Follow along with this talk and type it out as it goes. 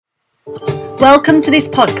Welcome to this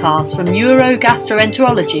podcast from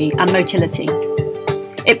Neurogastroenterology and Motility.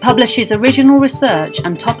 It publishes original research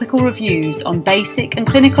and topical reviews on basic and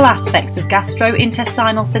clinical aspects of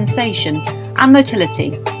gastrointestinal sensation and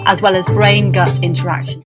motility, as well as brain-gut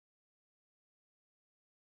interaction.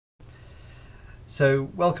 So,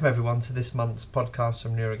 welcome everyone to this month's podcast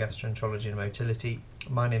from Neurogastroenterology and Motility.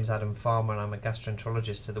 My name is Adam Farmer and I'm a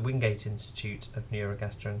gastroenterologist at the Wingate Institute of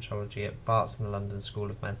Neurogastroenterology at Barts and the London School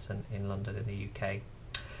of Medicine in London in the UK.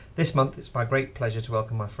 This month it's my great pleasure to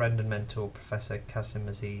welcome my friend and mentor, Professor Qasim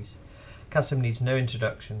Aziz. Qasim needs no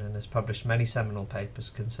introduction and has published many seminal papers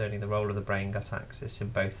concerning the role of the brain-gut axis in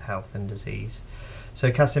both health and disease. So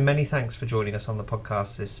Qasim, many thanks for joining us on the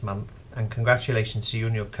podcast this month, and congratulations to you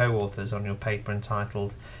and your co-authors on your paper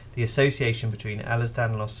entitled The Association Between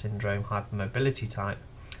Ehlers-Danlos Syndrome Hypermobility Type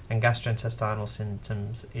and Gastrointestinal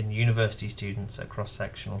Symptoms in University Students, a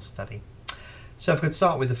Cross-Sectional Study. So if we could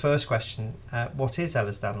start with the first question, what is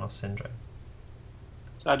Ehlers-Danlos Syndrome?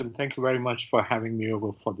 So Adam, thank you very much for having me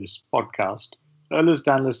over for this podcast.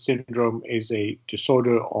 Ehlers-Danlos Syndrome is a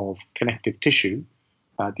disorder of connective tissue.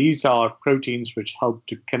 These are proteins which help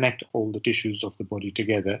to connect all the tissues of the body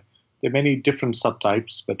together. There are many different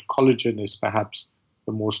subtypes, but collagen is perhaps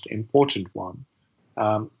the most important one.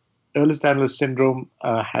 Ehlers-Danlos syndrome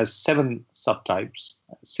has 7 subtypes.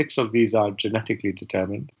 6 of these are genetically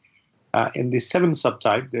determined. In the 7th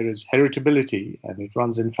subtype, there is heritability, and it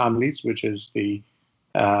runs in families, which is the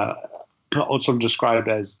also described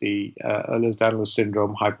as the Ehlers-Danlos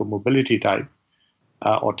syndrome hypermobility type,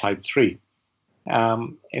 or type 3.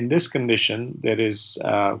 In this condition, there is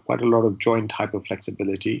quite a lot of joint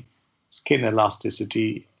hyperflexibility, skin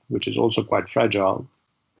elasticity, which is also quite fragile.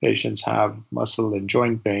 Patients have muscle and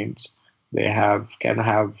joint pains. They can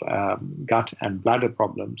have gut and bladder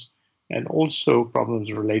problems, and also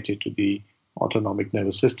problems related to the autonomic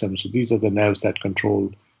nervous system. So these are the nerves that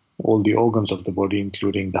control all the organs of the body,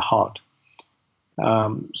 including the heart.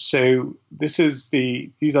 So these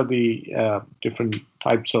are the different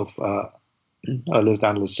types of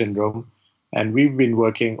Ehlers-Danlos syndrome, and we've been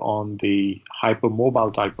working on the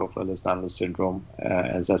hypermobile type of Ehlers-Danlos syndrome.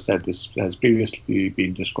 As I said, this has previously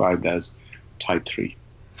been described as type 3.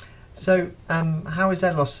 So how is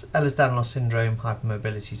Ehlers-Danlos syndrome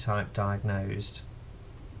hypermobility type diagnosed?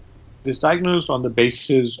 It is diagnosed on the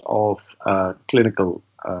basis of clinical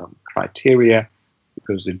criteria,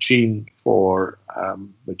 because the gene for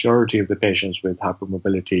majority of the patients with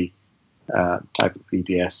hypermobility type of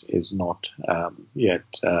EDS is not yet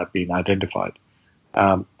been identified.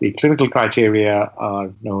 The clinical criteria are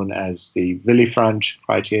known as the Villefranche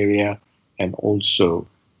criteria and also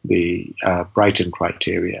the Brighton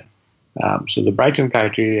criteria. So the Brighton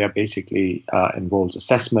criteria basically involves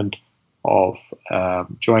assessment of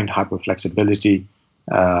joint hyperflexibility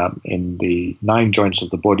in the 9 joints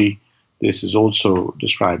of the body. This is also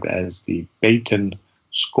described as the Baton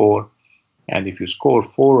score. And if you score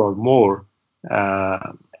 4 or more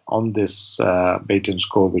on this Baton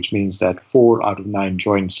score, which means that 4 out of 9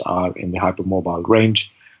 joints are in the hypermobile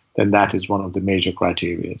range, then that is one of the major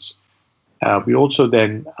criteria. We also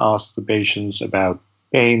then ask the patients about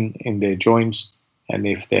pain in their joints, and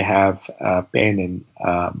if they have pain in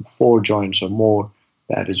 4 joints or more,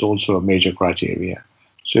 that is also a major criteria.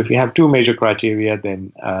 So if you have 2 major criteria,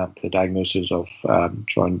 then the diagnosis of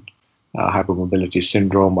joint hypermobility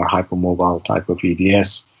syndrome or hypermobile type of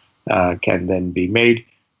EDS can then be made.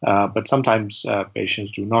 But sometimes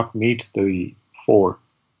patients do not meet the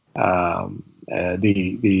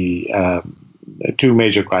 2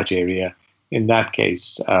 major criteria. In that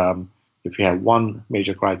case, if you have 1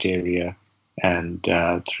 major criteria and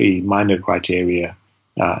 3 minor criteria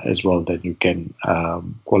as well, then you can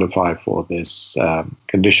qualify for this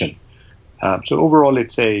condition. So overall,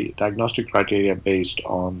 it's a diagnostic criteria based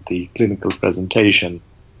on the clinical presentation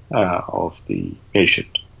of the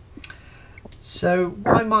patient. So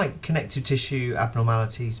why might connective tissue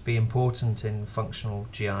abnormalities be important in functional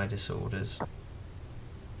GI disorders?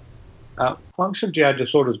 Functional GI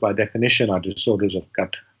disorders, by definition, are disorders of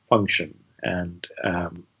gut function. And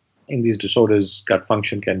in these disorders, gut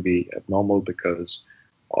function can be abnormal because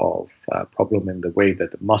of problem in the way that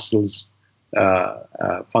the muscles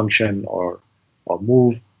function or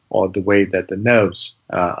move, or the way that the nerves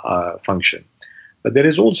function. But there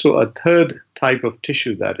is also a third type of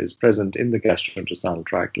tissue that is present in the gastrointestinal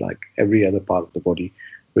tract, like every other part of the body,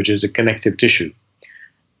 which is a connective tissue.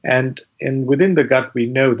 And within the gut, we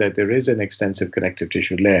know that there is an extensive connective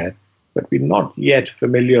tissue layer, but we're not yet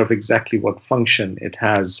familiar of exactly what function it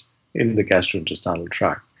has in the gastrointestinal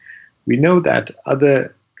tract. We know that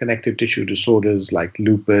other connective tissue disorders like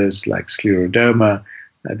lupus, like scleroderma,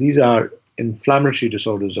 These are inflammatory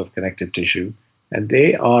disorders of connective tissue, and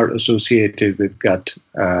they are associated with gut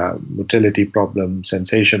motility problems,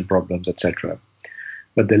 sensation problems, etc.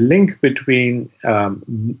 But the link between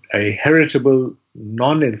a heritable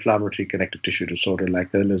non-inflammatory connective tissue disorder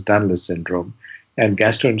like Ehlers-Danlos syndrome and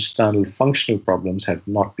gastrointestinal functional problems have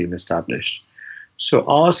not been established. So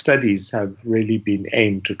our studies have really been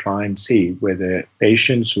aimed to try and see whether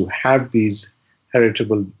patients who have these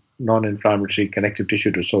heritable non-inflammatory connective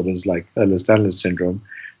tissue disorders like Ehlers-Danlos syndrome,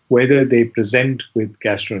 whether they present with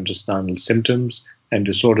gastrointestinal symptoms and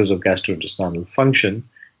disorders of gastrointestinal function,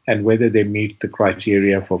 and whether they meet the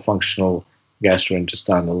criteria for functional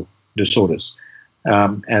gastrointestinal disorders.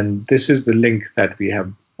 And this is the link that we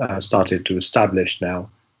have started to establish now,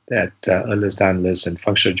 that Ehlers-Danlos and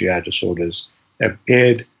functional GI disorders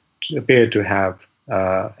appear to have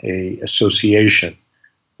a association.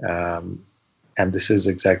 And this is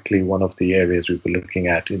exactly one of the areas we were looking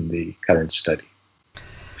at in the current study.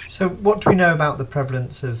 So what do we know about the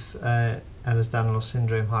prevalence of Ehlers-Danlos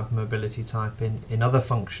syndrome hypermobility type in other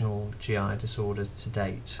functional GI disorders to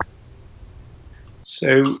date?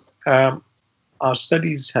 So our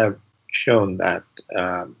studies have shown that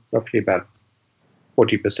roughly about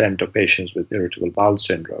 40% of patients with irritable bowel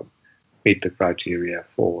syndrome meet the criteria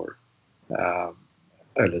for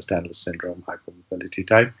Ehlers-Danlos syndrome hypermobility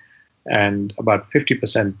type, and about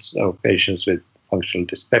 50% of patients with functional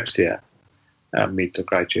dyspepsia meet the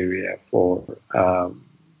criteria for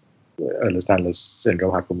Ehlers-Danlos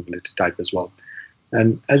syndrome hypermobility type as well.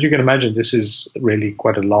 And as you can imagine, this is really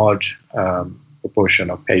quite a large proportion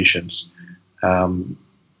of patients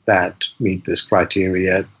that meet this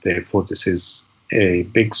criteria. Therefore, this is a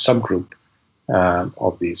big subgroup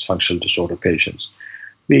of these functional disorder patients.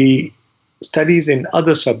 The studies in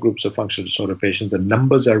other subgroups of functional disorder patients, the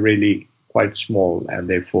numbers are really quite small, and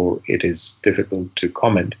therefore it is difficult to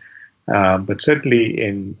comment. But certainly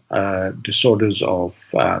in disorders of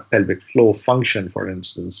pelvic floor function, for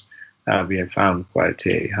instance, we have found quite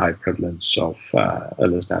a high prevalence of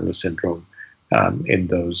Ehlers-Danlos syndrome in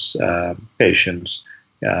those patients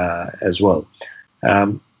as well.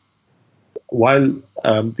 While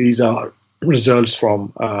these are results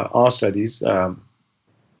from our studies,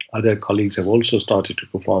 other colleagues have also started to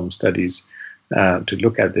perform studies to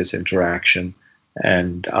look at this interaction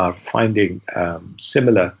and are finding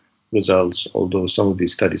similar results, although some of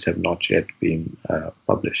these studies have not yet been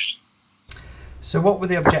published. So what were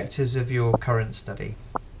the objectives of your current study?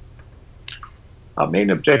 Our main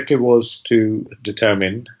objective was to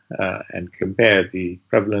determine and compare the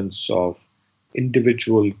prevalence of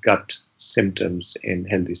individual gut symptoms in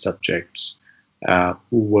healthy subjects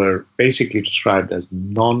who were basically described as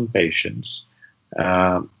non-patients,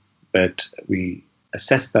 but we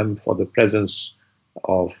assessed them for the presence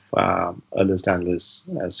of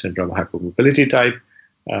Ehlers-Danlos syndrome hypermobility type,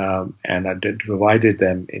 and I divided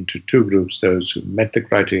them into two groups: those who met the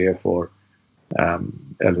criteria for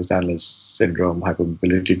Ehlers-Danlos syndrome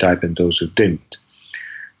hypermobility type and those who didn't.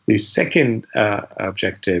 The second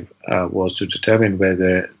objective was to determine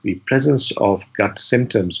whether the presence of gut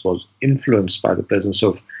symptoms was influenced by the presence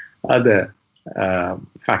of other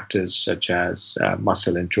factors such as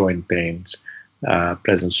muscle and joint pains,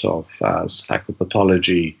 presence of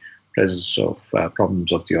psychopathology, presence of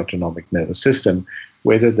problems of the autonomic nervous system,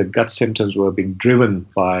 whether the gut symptoms were being driven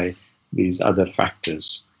by these other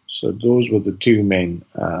factors. So those were the two main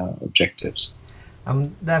objectives.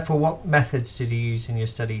 Therefore, what methods did you use in your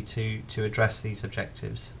study to address these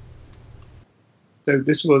objectives? So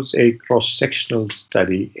this was a cross-sectional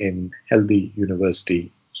study in healthy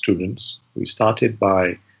university students. We started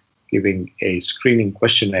by giving a screening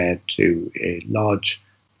questionnaire to a large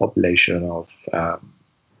population of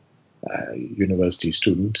university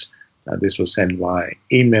students. This was sent by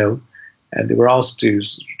email, and they were asked to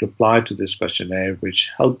reply to this questionnaire,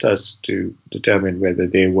 which helped us to determine whether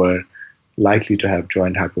they were likely to have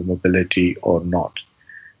joint hypermobility or not.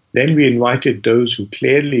 Then we invited those who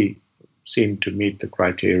clearly seemed to meet the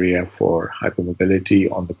criteria for hypermobility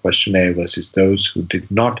on the questionnaire versus those who did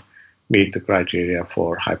not meet the criteria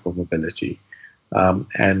for hypermobility.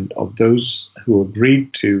 And of those who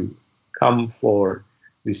agreed to come for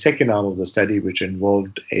the second arm of the study, which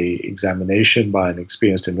involved an examination by an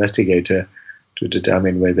experienced investigator to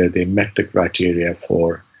determine whether they met the criteria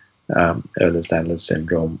for Ehlers-Danlos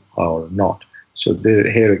syndrome or not. So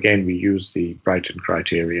here again, we use the Brighton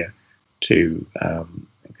criteria to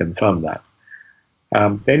confirm that.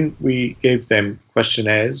 Then we gave them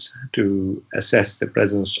questionnaires to assess the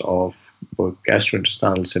presence of both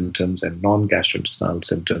gastrointestinal symptoms and non-gastrointestinal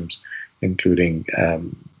symptoms, including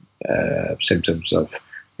symptoms of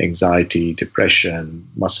anxiety, depression,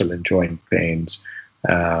 muscle and joint pains,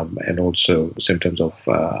 and also symptoms of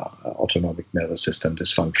autonomic nervous system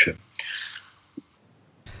dysfunction.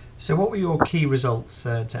 So what were your key results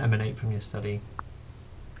to emanate from your study?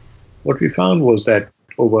 What we found was that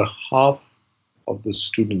over half of the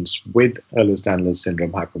students with Ehlers-Danlos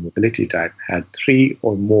syndrome hypermobility type had 3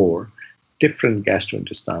 or more different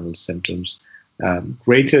gastrointestinal symptoms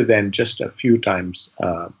greater than just a few times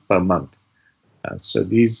per month. So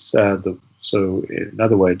in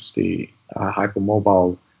other words, the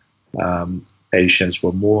hypermobile patients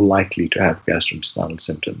were more likely to have gastrointestinal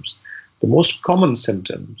symptoms. The most common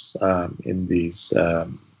symptoms in these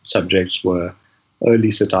subjects were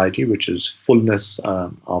early satiety, which is fullness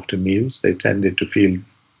after meals. They tended to feel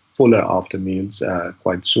fuller after meals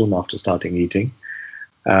quite soon after starting eating.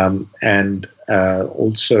 And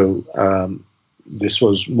also, this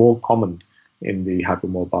was more common in the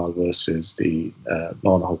hypermobile versus the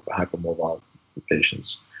non-hypermobile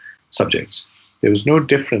subjects. There was no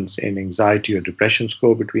difference in anxiety or depression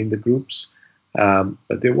score between the groups,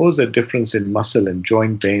 but there was a difference in muscle and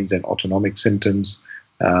joint pains and autonomic symptoms,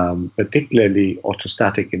 particularly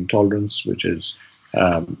orthostatic intolerance, which is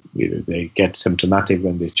they get symptomatic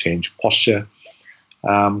when they change posture.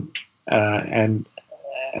 And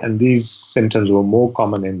these symptoms were more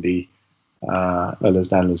common in the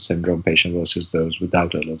Ehlers-Danlos syndrome patient versus those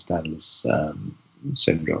without Ehlers-Danlos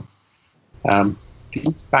syndrome.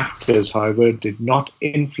 These factors, however, did not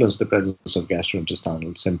influence the presence of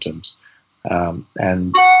gastrointestinal symptoms,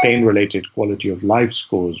 and pain-related quality of life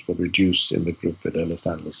scores were reduced in the group with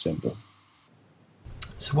Ehlers-Danlos syndrome.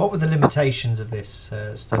 So what were the limitations of this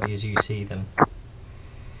study as you see them?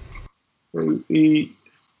 Well, the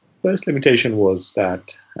first limitation was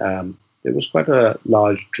that there was quite a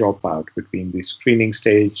large dropout between the screening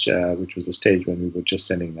stage, which was the stage when we were just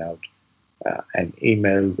sending out an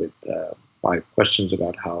email with 5 questions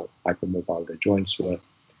about how hypermobile their joints were,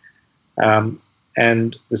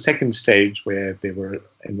 and the second stage where they were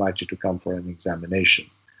invited to come for an examination.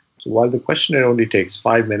 So while the questionnaire only takes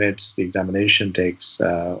 5 minutes, the examination takes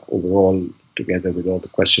overall, together with all the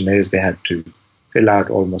questionnaires, they had to fill out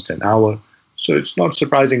almost an hour. So it's not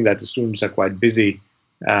surprising that the students are quite busy.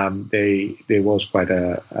 There was quite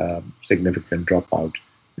a significant dropout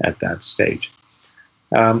at that stage.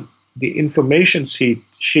 The information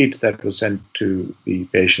sheet that was sent to the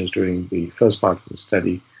patients during the first part of the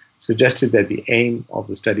study suggested that the aim of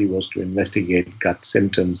the study was to investigate gut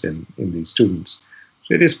symptoms in these students.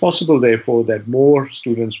 So it is possible, therefore, that more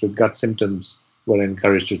students with gut symptoms were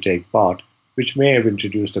encouraged to take part, which may have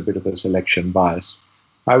introduced a bit of a selection bias.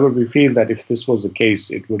 However, we feel that if this was the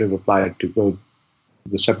case, it would have applied to both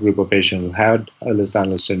the subgroup of patients who had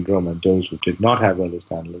Ehlers-Danlos syndrome and those who did not have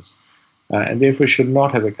Ehlers-Danlos, and therefore should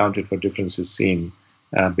not have accounted for differences seen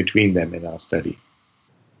between them in our study.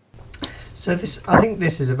 So I think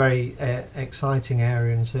this is a very exciting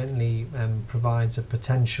area, and certainly provides a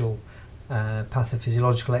potential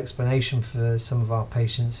pathophysiological explanation for some of our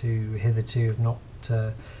patients who hitherto have not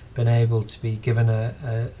been able to be given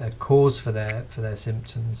a cause for their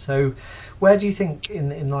symptoms. So where do you think,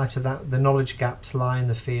 in light of that, the knowledge gaps lie in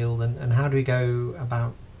the field, and how do we go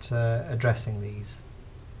about addressing these?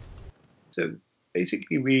 So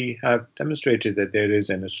basically, we have demonstrated that there is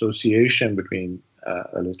an association between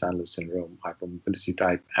Ehlers-Danlos syndrome, hypermobility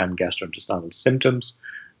type, and gastrointestinal symptoms.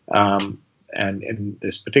 And in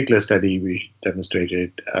this particular study, we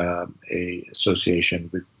demonstrated a association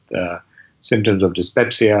with symptoms of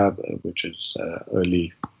dyspepsia, which is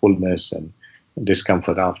early fullness and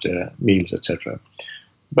discomfort after meals, etc.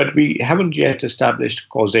 But we haven't yet established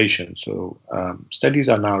causation. So studies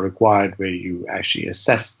are now required where you actually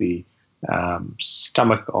assess the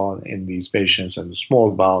stomach in these patients and the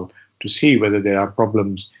small bowel to see whether there are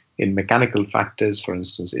problems in mechanical factors. For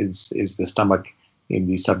instance, is the stomach in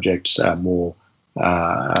these subjects more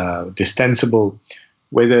distensible,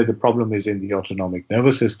 whether the problem is in the autonomic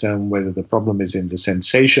nervous system, whether the problem is in the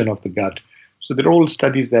sensation of the gut. So there are all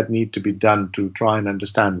studies that need to be done to try and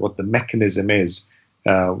understand what the mechanism is,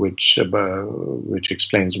 which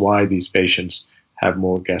explains why these patients have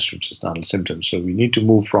more gastrointestinal symptoms. So we need to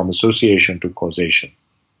move from association to causation.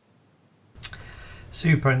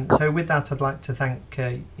 Super. And so with that, I'd like to thank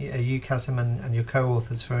you, Kasim, and your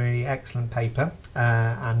co-authors for a really excellent paper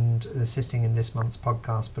and assisting in this month's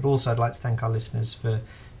podcast. But also I'd like to thank our listeners for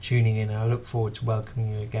tuning in. And I look forward to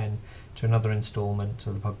welcoming you again to another instalment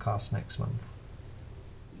of the podcast next month.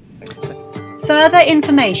 Further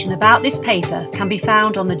information about this paper can be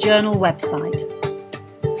found on the journal website.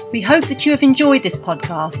 We hope that you have enjoyed this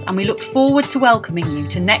podcast, and we look forward to welcoming you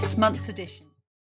to next month's edition.